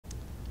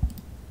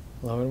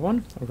Hello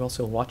everyone, are you all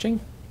still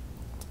watching?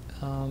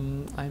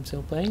 I'm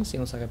still playing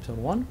Xenosaga Episode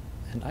 1,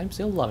 and I'm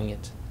still loving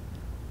it.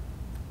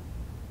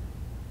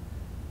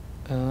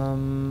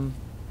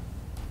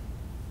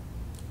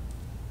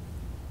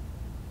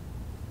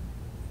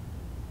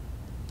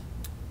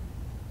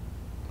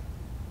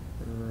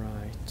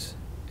 Right,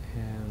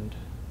 and...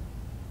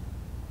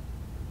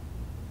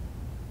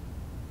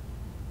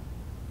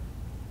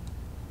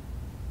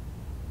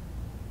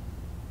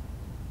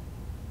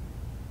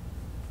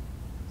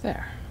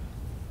 there.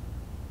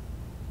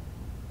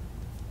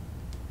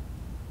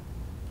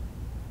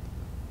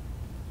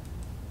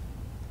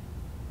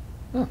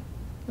 Oh,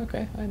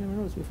 okay, I never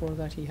noticed before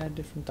that he had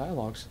different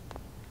dialogues.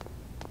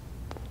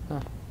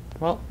 Oh,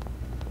 well,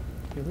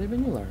 you live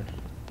and you learn.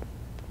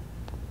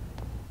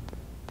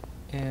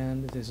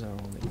 And this is our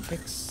only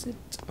exit.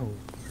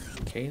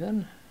 Okay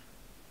then.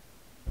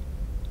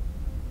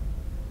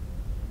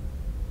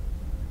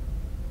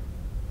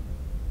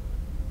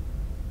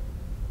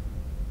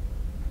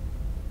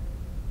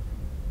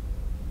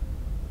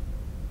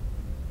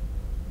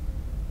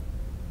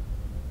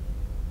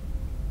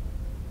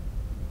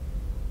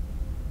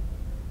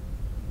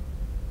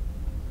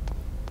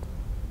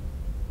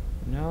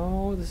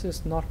 No, this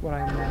is not what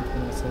I meant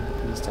when I said the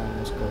police town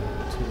was going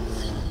to,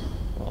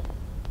 well,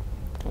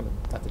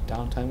 that the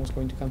downtime was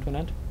going to come to an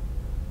end.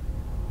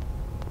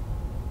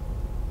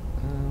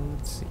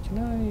 Let's see, can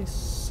I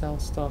sell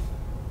stuff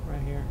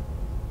right here?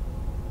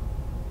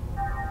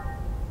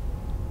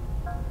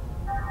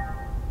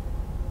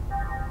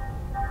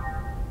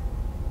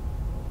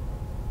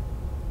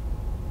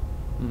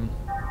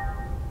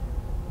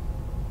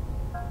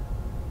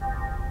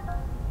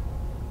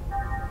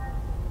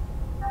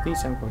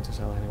 These I'm going to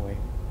sell anyway.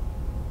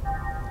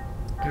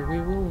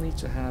 We will need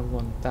to have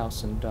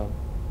 1,000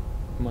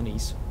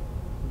 monies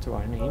to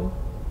our name.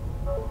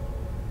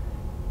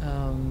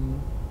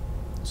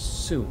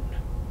 Soon.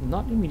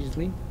 Not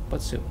immediately,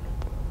 but soon.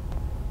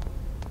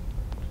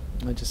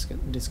 I just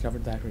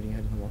discovered that reading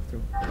ahead in the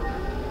walkthrough.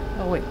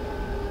 Oh wait.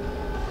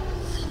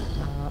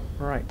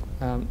 Right.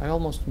 I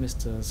almost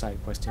missed a side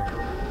quest here.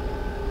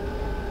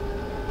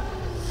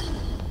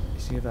 You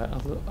see that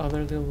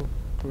other little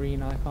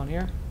green icon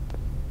here?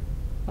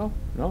 Oh,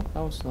 no, that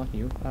was not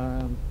you.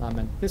 I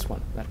meant this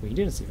one, that we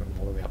didn't see from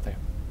all the way up there.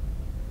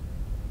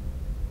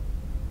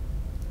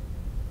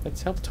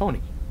 Let's help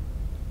Tony.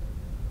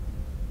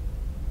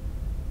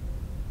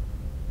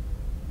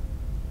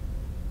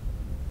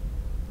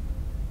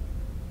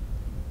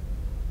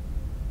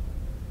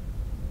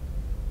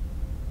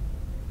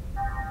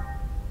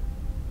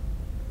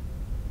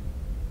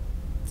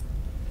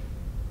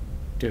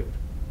 Dude,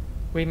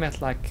 we met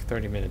like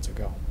 30 minutes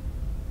ago.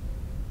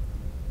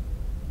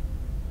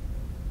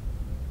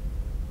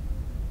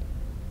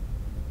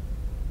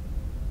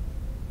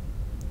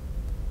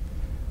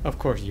 Of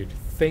course, you'd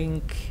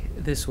think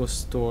this was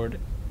stored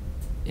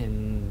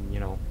in, you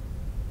know,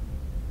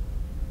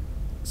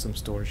 some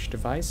storage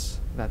device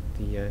that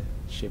the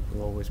ship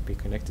will always be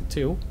connected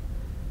to,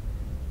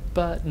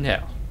 but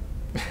no.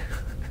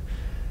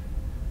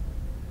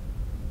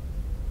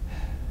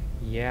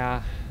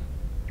 Yeah,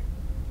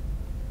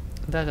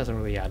 that doesn't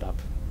really add up,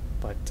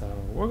 but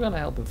we're gonna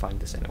help him find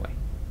this anyway.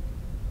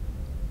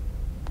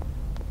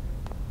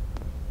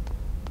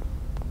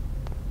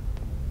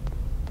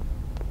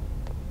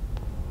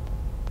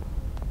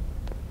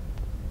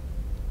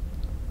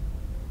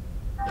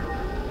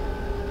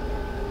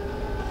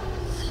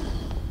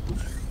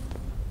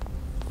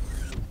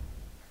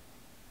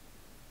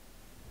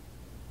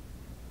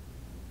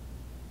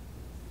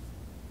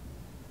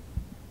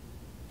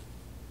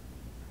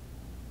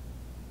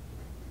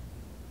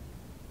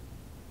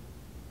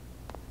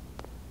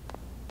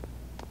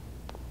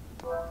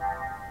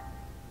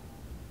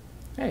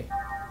 Hey,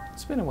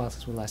 it's been a while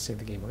since we last saved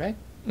the game, okay?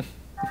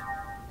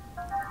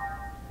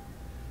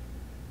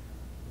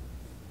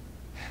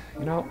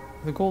 You know,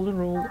 the golden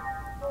rule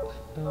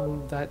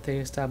that they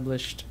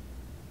established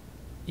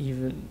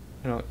even,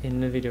 you know, in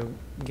the video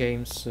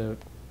games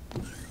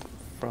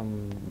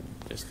from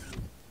just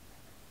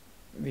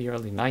the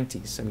early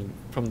 90s. I mean,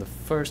 from the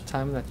first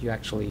time that you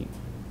actually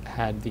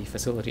had the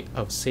facility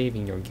of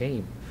saving your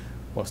game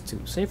was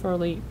to save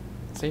early,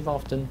 save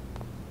often.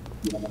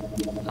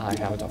 I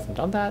haven't often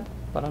done that,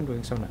 but I'm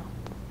doing so now.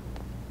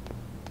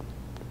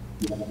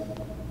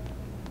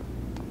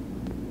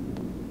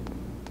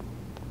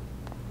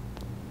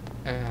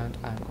 And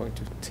I'm going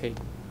to take...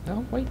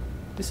 No, wait.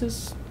 This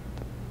is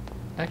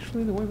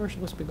actually the way we're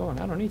supposed to be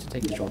going. I don't need to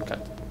take the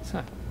shortcut.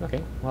 Huh,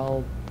 okay,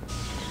 well...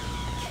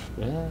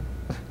 Yeah.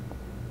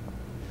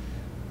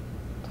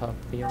 Up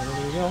the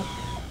elevator we go.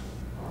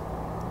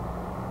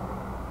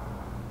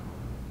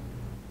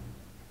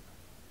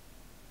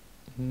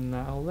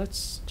 Now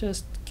let's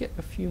just get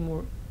a few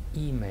more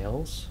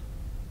emails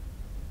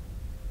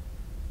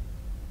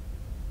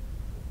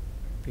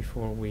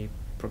before we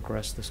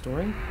progress the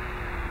story.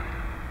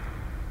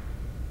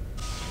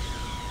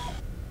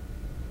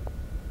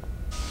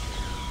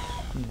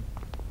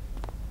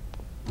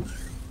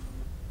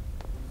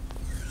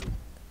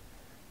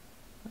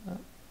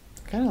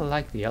 kind of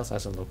like the Elsa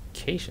as a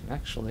location,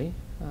 actually.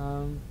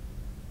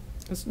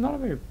 It's not a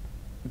very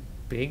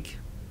big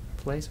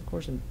place, of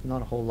course, and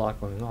not a whole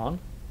lot going on.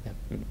 Yeah,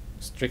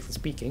 strictly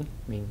speaking,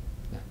 I mean,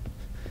 yeah,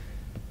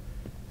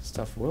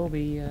 stuff will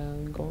be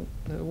going.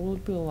 There will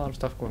be a lot of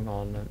stuff going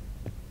on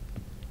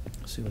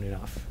soon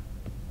enough.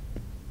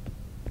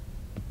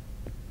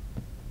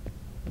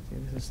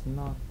 Okay, this is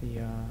not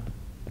the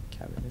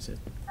cabin, is it?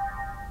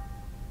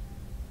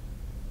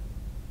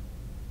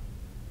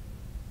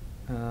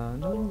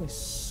 Doesn't really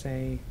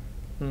say.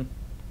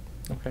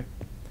 Okay.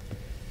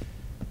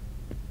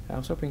 I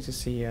was hoping to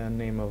see a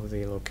name of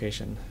the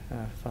location.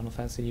 Final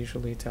Fantasy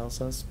usually tells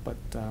us, but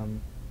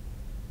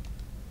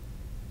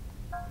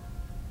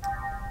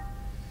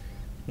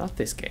not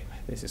this game.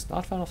 This is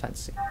not Final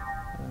Fantasy.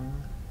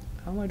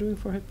 How am I doing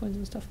for hit points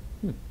and stuff?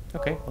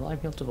 Okay, well I'm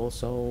healed to full,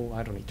 so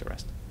I don't need to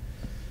rest.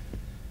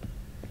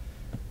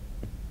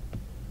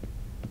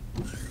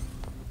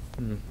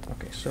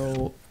 Okay,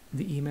 so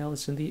the email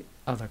is in the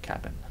other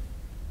cabin.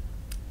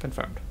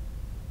 Confirmed.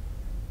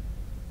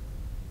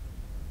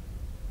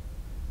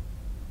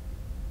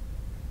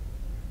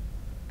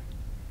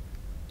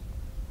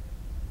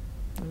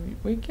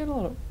 We get a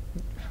lot of,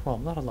 well,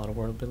 not a lot of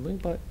world building,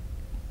 but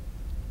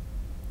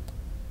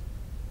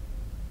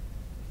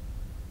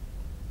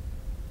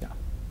yeah,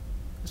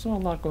 there's not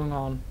a lot going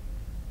on.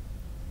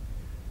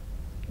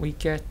 We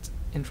get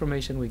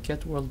information, we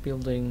get world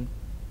building,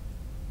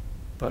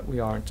 but we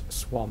aren't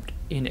swamped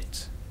in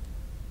it.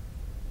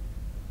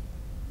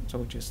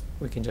 So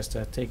we can just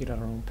take it at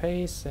our own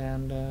pace,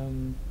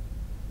 and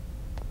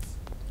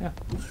yeah,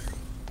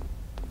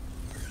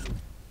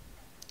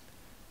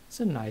 it's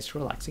a nice,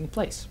 relaxing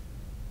place.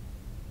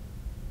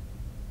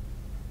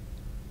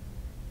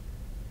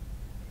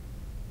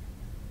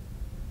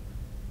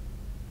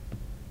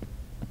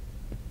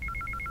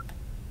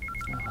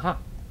 Aha!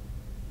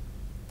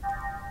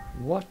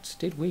 What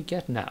did we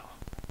get now?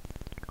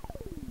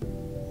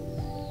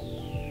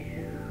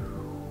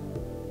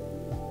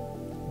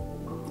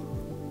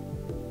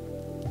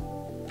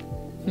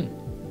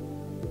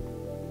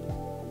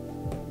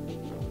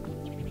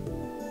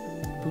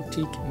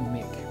 Boutique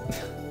Mig.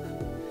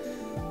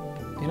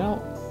 You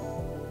know,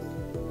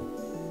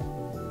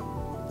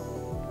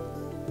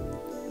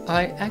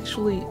 I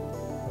actually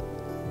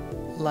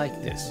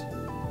like this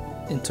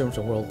in terms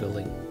of world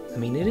building. I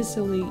mean, it is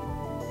silly,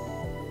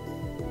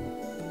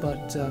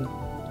 but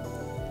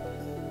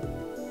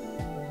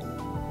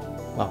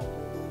well,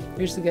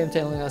 here's the game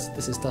telling us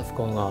this is stuff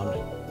going on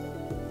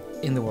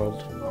in the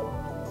world.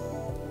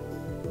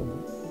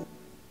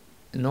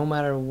 No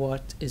matter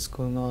what is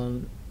going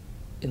on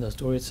in the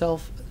story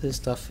itself, this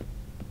stuff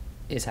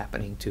is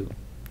happening to,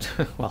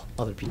 well,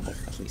 other people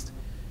at least.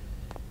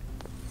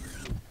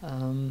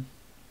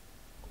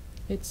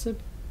 It's a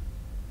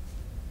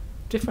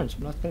difference,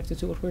 but not connected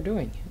to what we're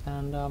doing,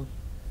 and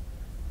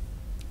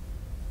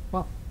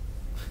well,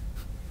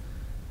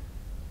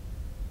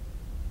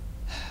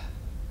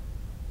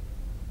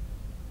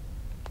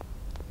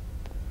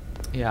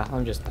 yeah,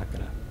 I'm just not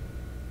gonna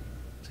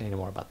say any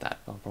more about that.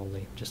 I'll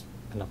probably just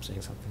end up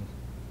saying something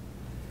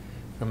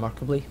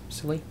remarkably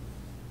silly.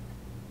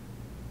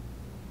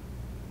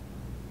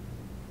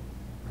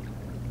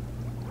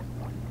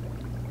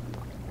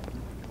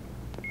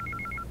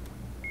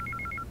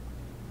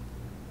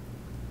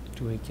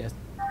 Do we get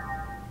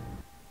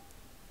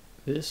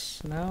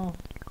this now?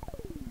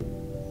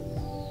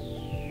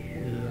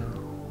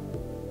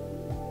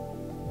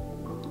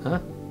 Huh?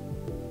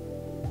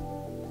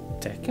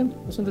 Tekken?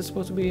 Wasn't this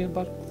supposed to be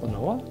about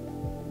Klonoa?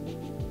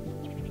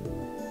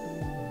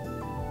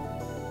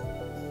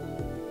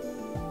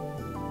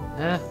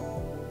 Huh?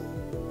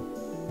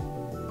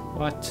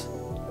 What?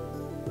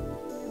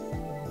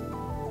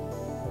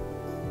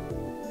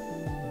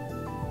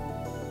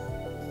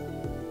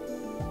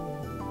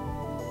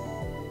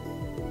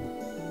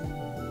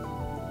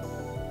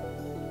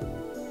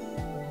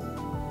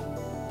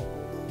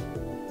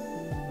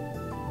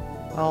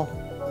 Well,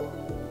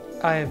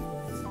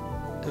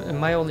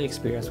 my only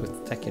experience with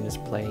Tekken is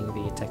playing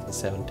the Tekken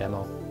 7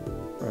 demo,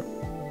 or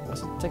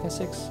was it Tekken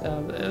 6?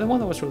 The one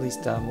that was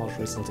released most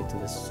recently to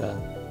this,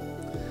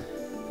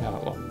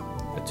 well,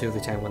 to the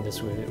time when this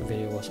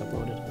video was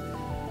uploaded.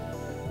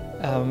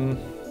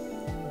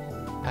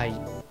 I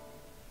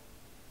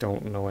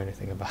don't know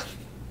anything about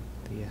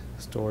the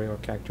story or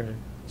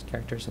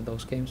characters in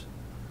those games.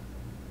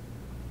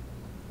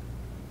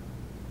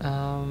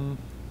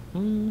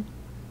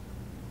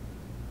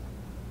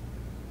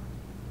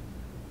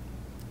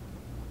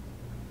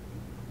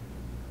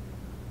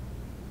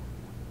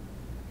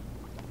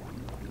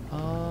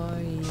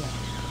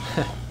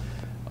 Yeah.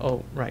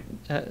 Oh, right.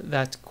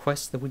 That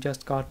quest that we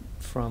just got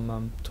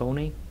from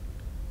Tony.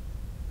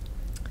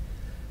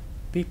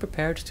 Be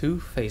prepared to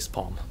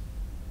facepalm.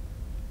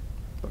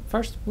 But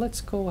first,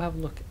 let's go have a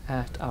look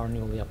at our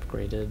newly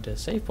upgraded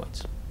save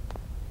points.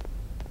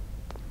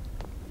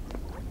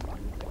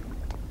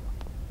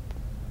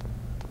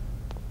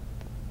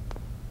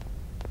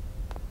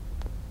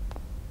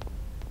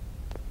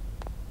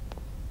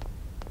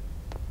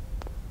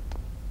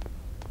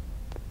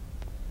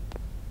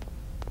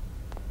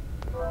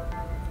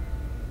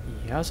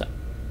 Yowza.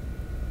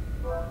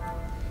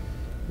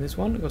 This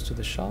one goes to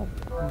the shop,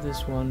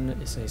 this one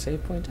is a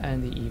save point,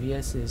 and the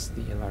EVS is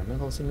the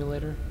environmental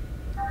simulator.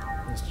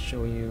 Let's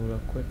show you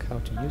real quick how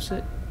to use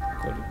it.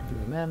 Go to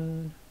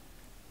UMN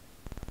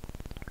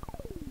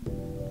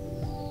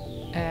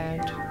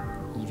and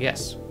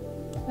EVS.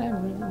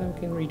 And we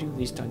can redo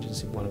these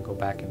dungeons if you want to go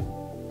back and,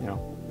 you know,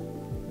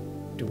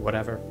 do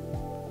whatever.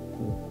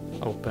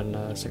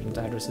 Open certain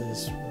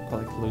addresses,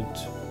 collect loot,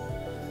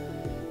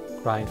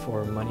 grind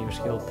for money or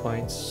skill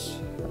points,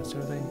 that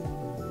sort of thing.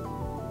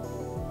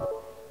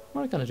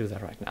 We're not gonna do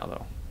that right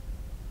now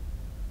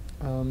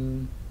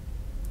though.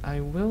 I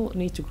will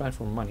need to grind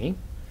for money.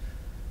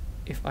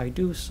 If I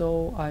do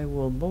so, I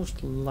will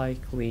most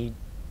likely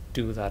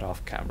do that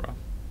off camera.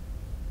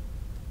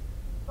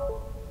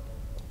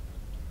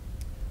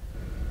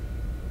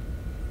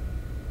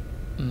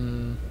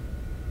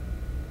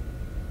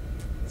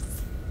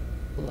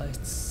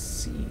 Let's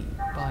see,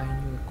 buy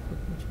new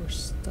equipment for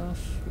stuff.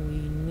 We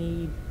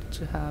need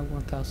to have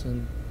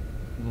 1,000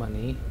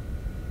 money.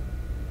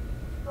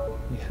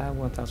 We have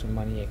 1,000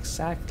 money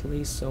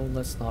exactly, so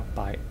let's not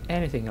buy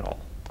anything at all.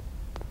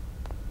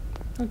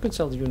 I could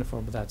sell the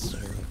uniform, but that's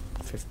only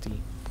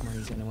 50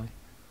 monies anyway.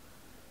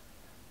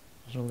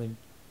 Doesn't really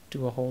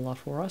do a whole lot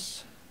for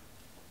us.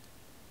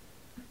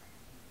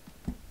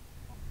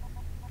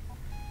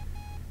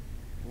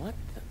 What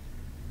the?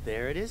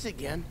 There it is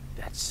again.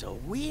 That's so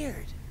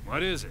weird.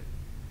 What is it?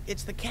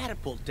 It's the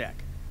catapult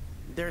deck.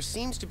 There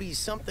seems to be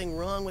something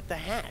wrong with the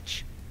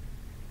hatch.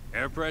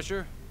 Air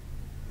pressure?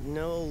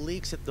 No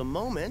leaks at the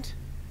moment.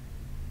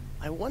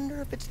 I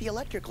wonder if it's the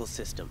electrical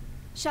system.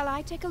 Shall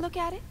I take a look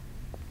at it?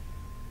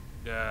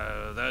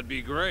 That'd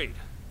be great.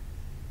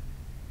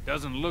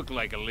 Doesn't look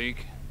like a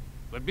leak,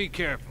 but be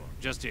careful,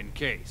 just in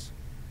case.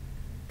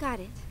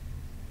 Got it.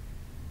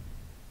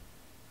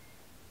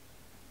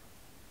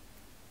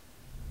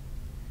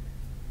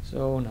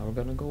 So now we're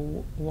gonna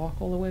go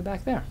walk all the way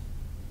back there.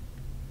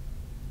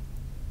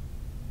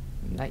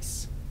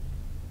 Nice.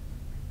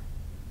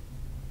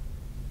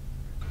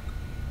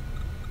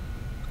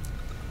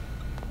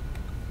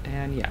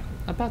 And yeah,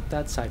 about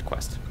that side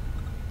quest.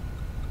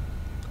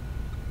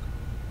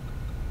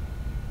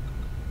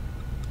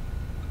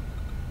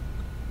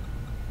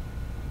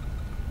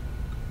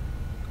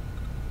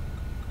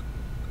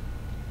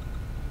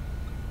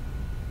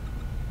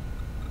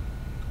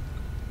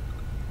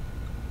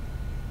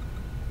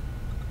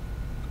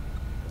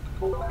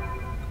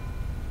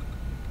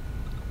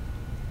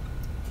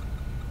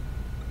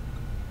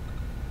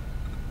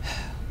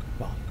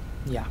 Well,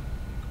 yeah.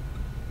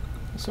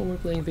 So we're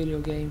playing video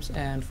games,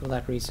 and for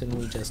that reason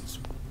we just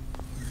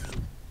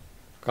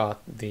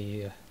got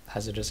the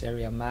hazardous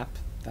area map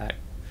that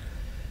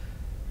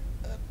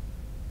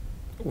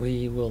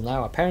we will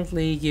now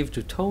apparently give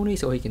to Tony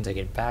so he can take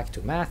it back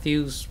to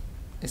Matthews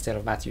instead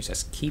of Matthews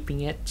just keeping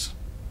it.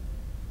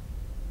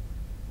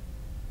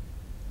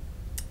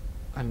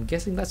 I'm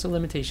guessing that's a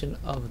limitation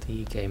of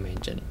the game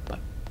engine, but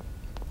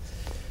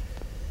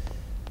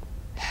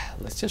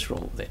let's just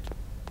roll with it.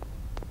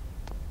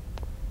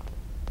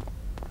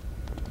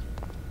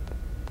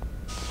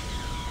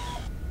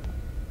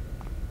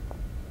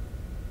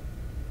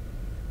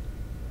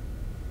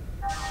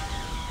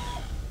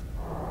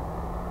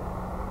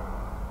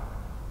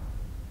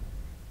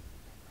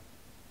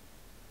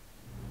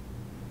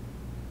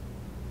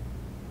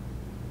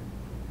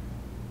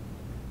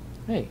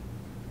 Hey.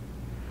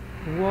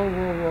 Whoa,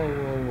 whoa, whoa,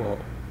 whoa, whoa.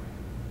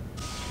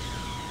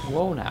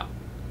 Whoa now.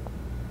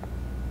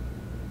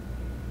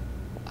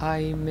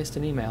 I missed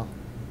an email.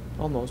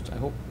 Almost. I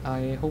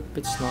hope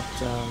it's not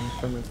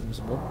permanently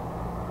visible.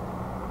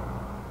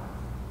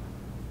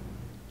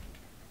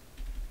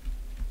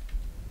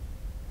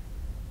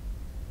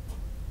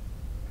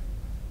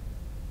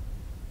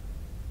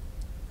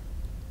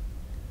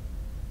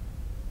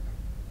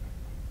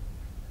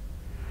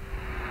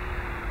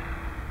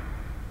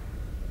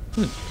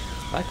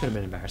 That could have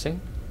been embarrassing.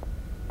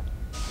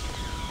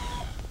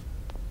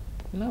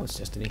 No, it's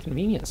just an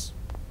inconvenience.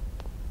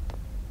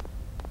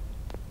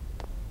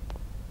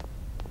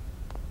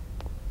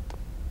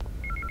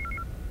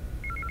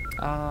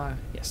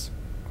 Yes.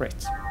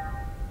 Great.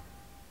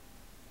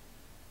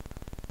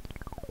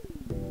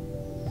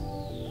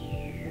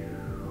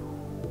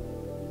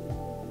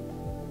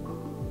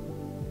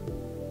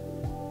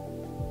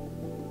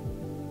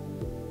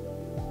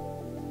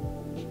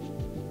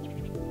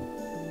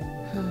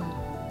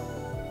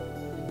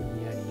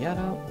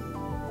 Yada.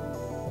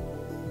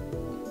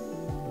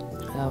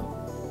 Now,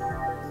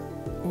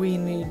 we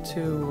need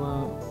to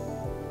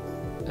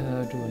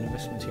do an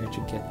investment here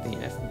to get the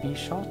FB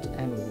shot,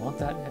 and we want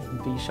that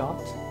FB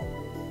shot.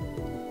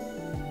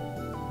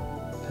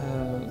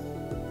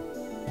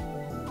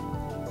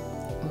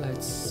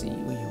 Let's see,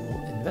 we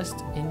will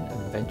invest in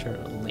Adventure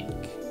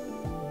Link.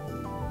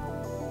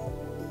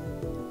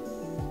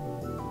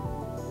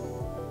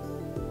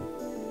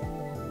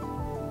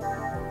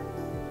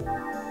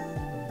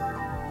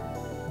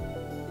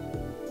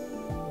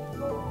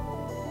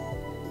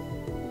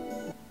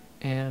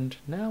 And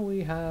now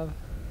we have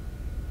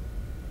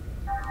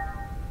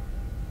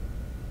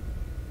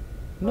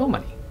No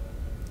money.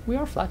 We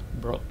are flat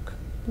broke.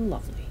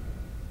 Lovely.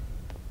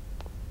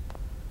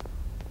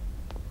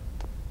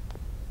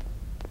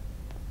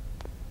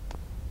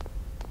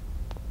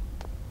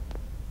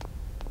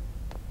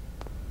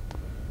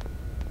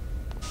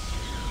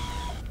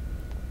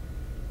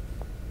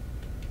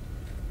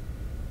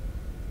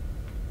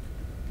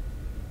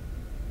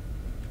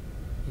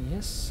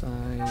 Yes, I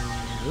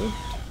would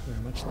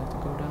very much like to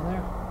go down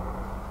there.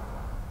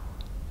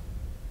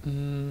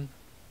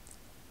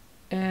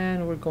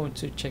 And we're going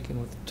to check in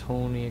with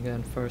Tony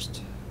again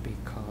first,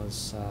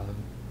 because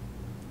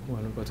we're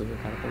going to go to the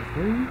catapult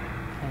room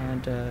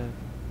and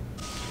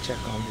check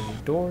on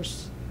the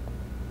doors.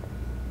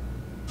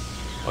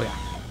 Oh yeah,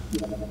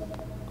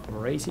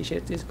 crazy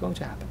shit is going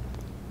to happen.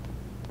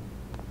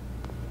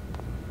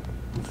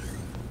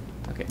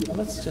 Okay,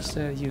 let's just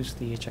use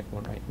the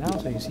checkpoint right now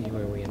so you see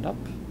where we end up.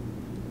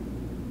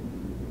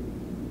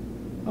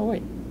 Oh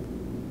wait,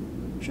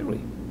 should we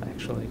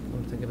actually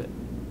come to think of it?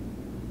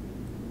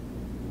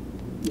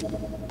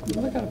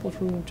 The catapult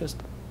room just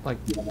like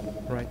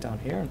right down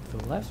here and to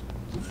the left.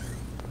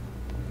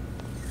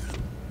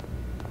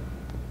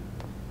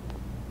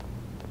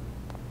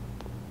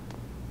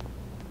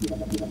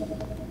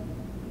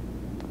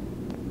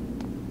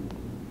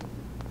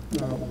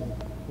 Oh,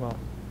 well,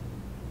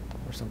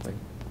 or something.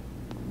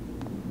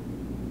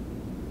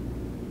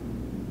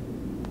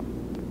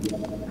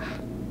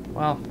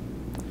 Well,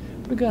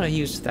 we're gonna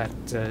use that.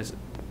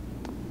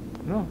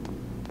 No.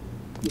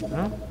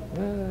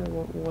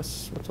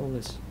 What's all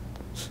this?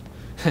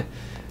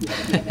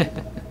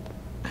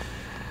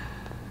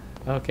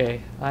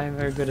 Okay, I'm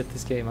very good at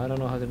this game. I don't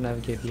know how to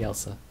navigate the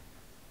Elsa.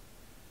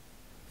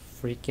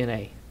 Freaking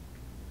A.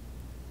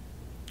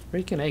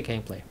 Freaking A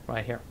gameplay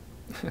right here.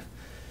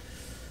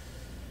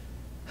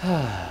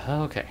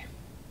 Okay.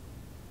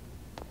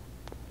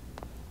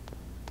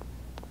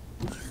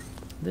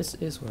 This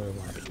is where we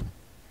want to be.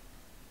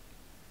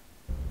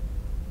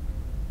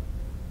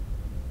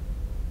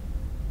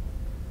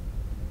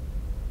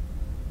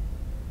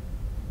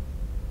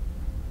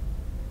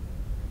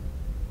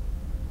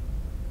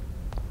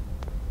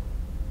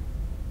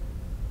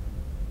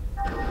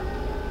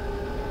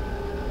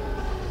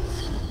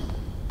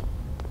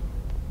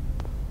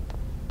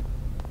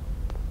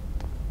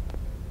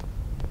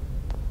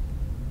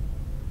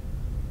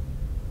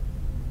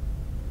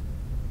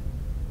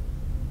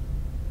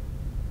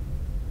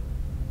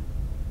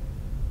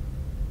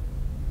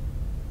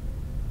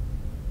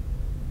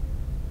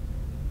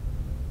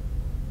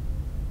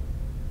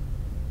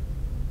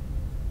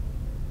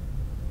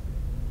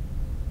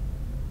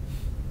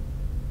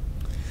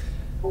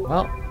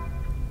 Well,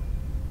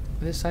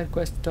 this side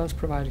quest does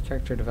provide a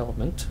character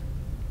development.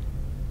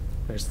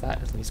 There's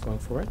that, at least going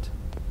for it.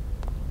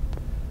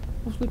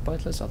 Mostly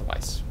pointless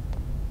otherwise.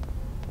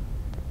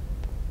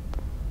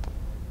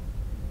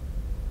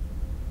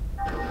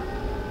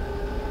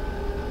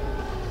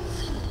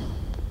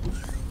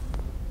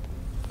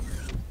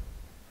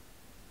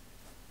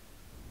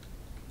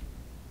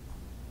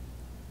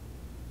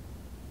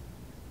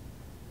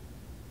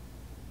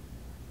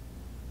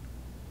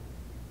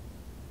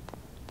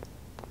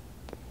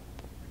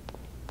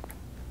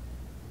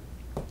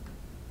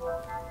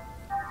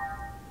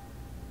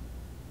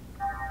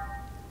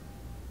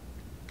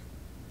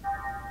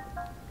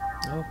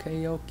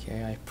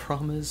 Okay, I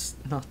promise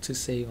not to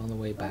save on the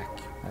way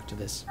back after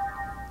this.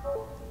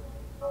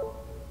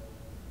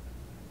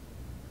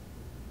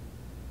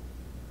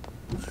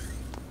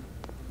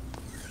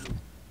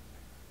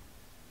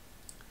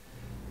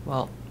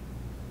 Well,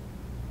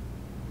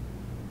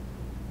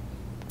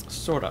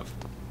 sort of.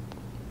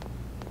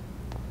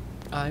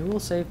 I will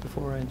save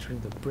before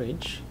entering the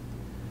bridge,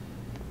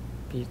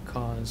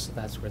 because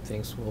that's where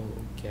things will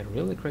get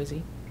really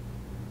crazy.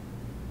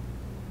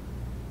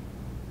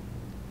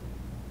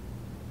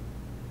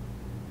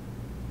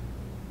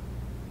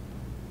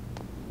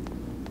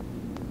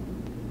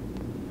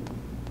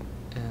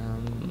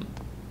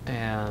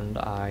 And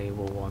I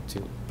will want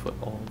to put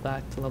all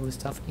that lovely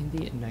stuff in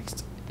the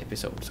next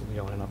episode, so we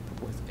don't end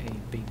up with a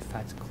big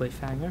fat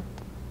cliffhanger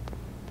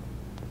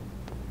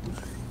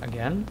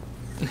again.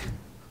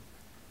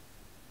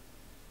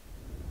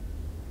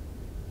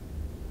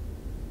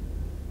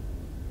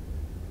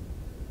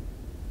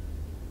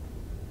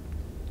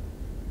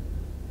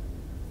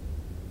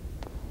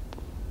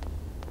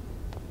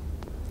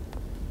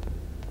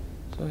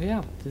 So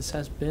yeah, this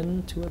has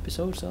been 2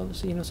 episodes of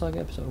Xenosaga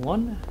Episode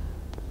 1.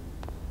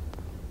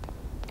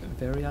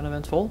 Very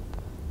uneventful.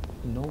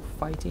 No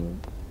fighting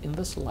in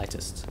the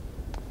slightest.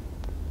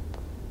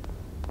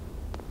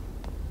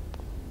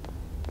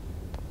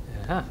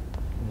 Aha,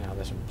 now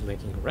there's a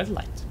blinking red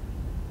light.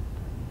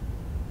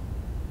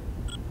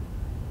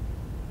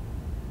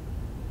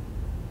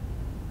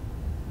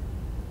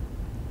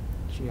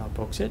 She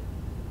outpokes it,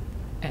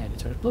 and it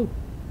turns blue.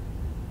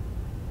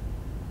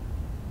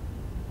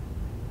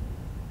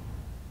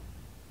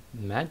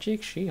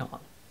 Magic Shion. All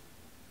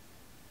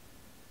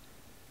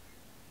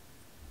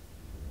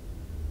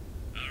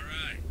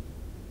right.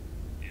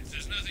 If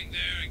there's nothing there,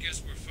 I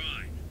guess we're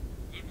fine.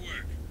 Good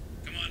work.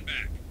 Come on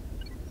back.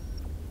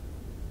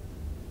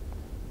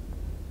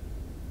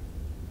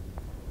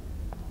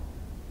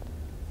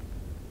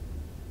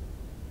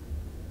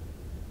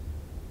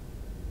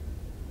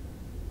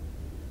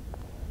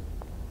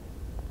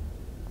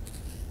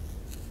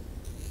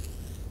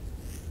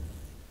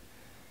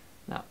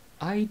 Now,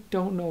 I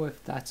don't know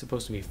if that's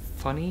supposed to be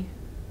funny,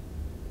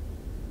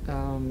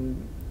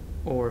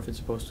 or if it's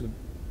supposed to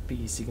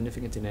be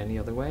significant in any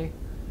other way.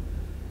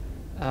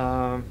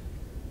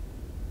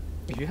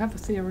 If you have a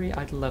theory,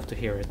 I'd love to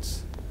hear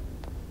it.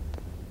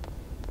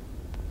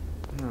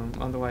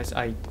 Otherwise,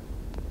 I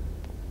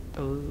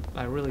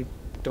really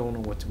don't know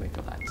what to make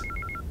of that.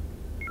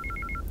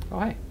 Oh,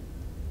 hi.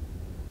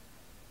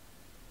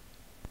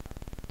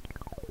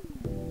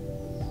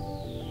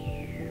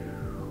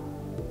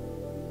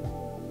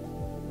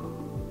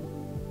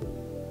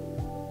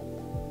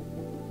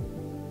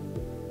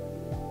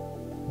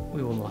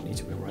 We will not need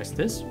to memorize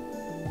this.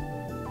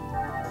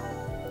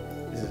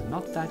 This is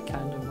not that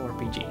kind of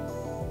RPG.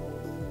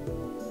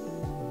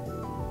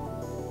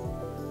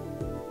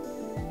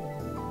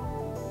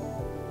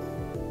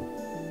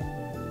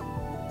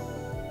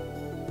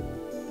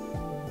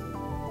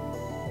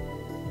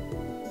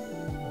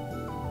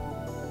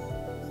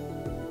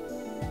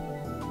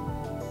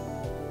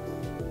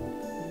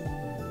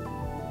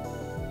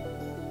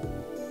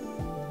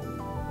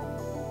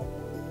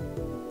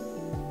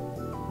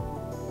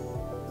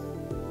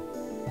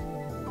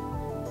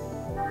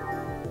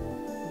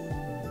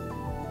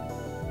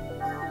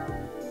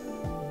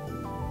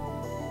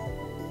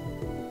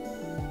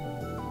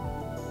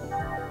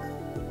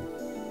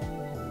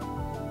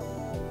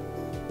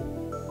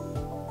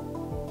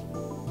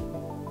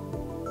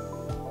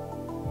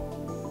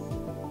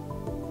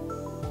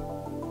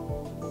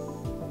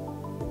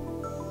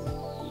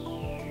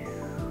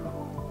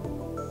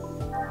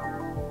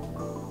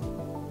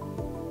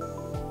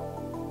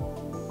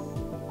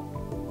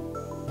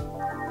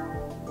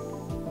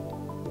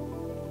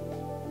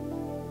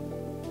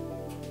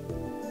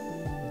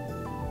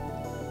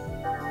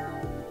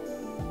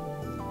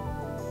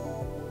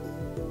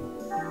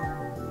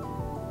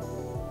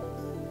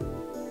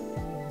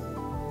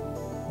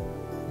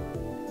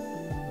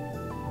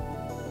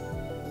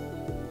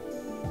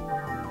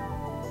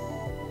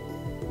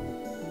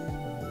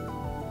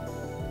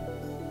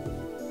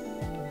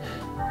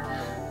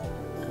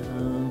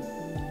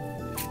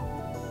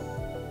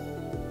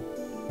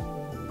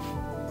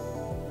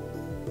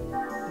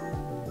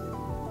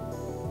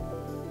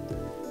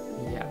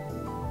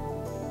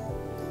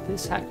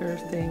 This hacker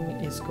thing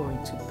is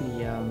going to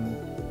be,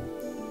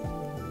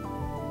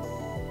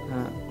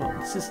 well,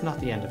 this is not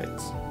the end of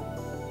it.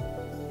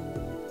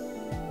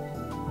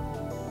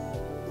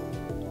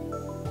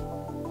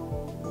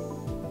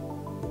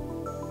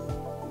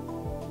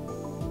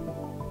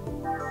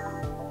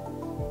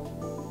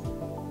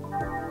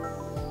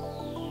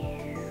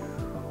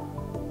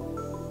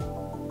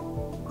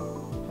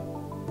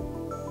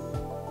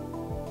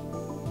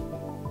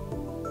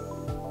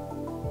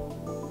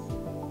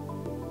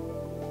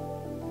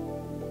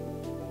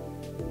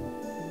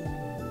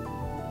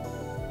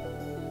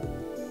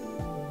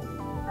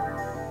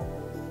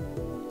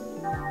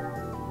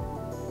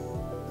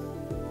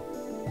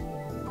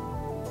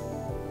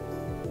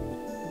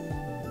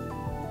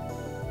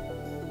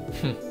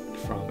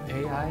 From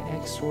AI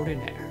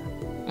Extraordinaire.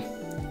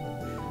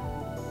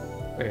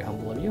 Very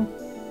humble of you.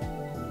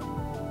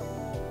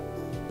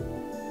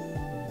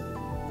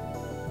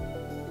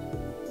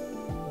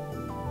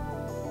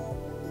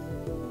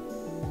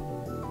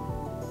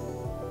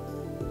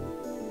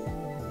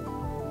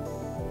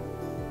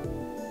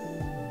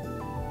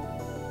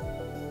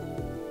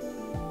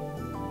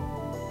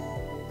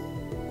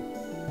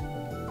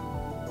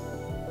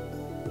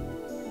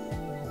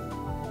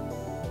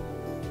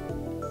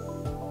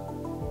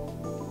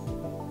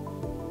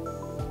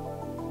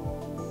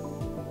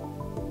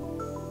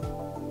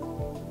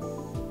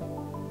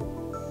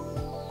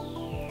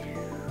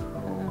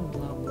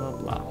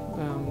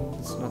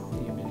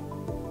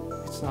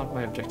 It's not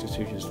my objective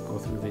to just go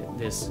through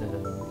this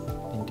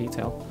in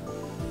detail.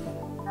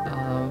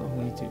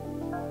 We need to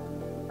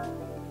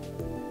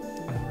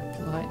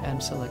reply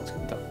and select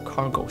the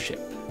cargo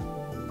ship.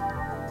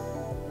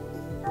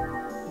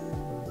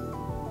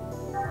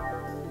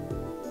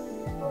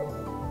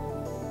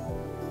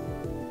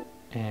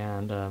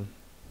 And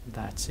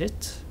that's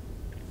it.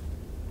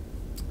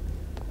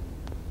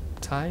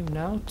 Time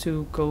now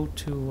to go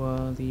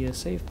to the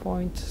save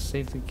point,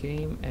 save the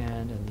game,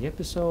 and end the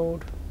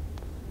episode.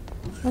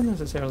 Not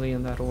necessarily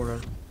in that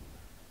order.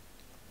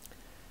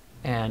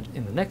 And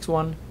in the next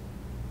one,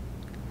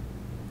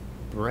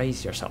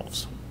 brace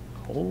yourselves.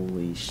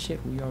 Holy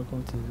shit, we are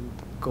going to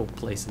go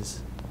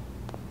places.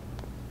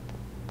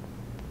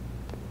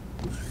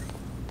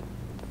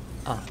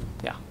 Ah,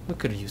 yeah, we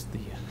could have used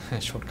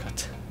the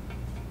shortcut.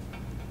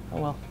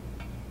 Oh well.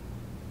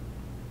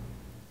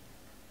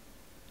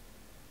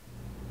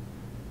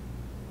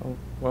 Oh,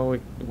 well,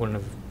 we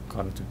wouldn't have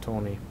gotten to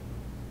Tony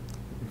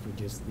if we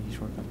used the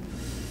shortcut.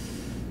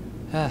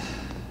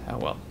 Oh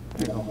well,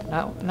 there you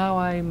go. Now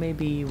I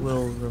maybe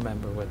will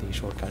remember where the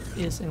shortcut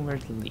is and where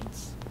it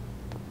leads.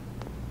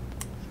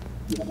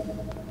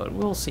 But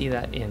we'll see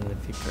that in the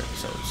future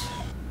episodes.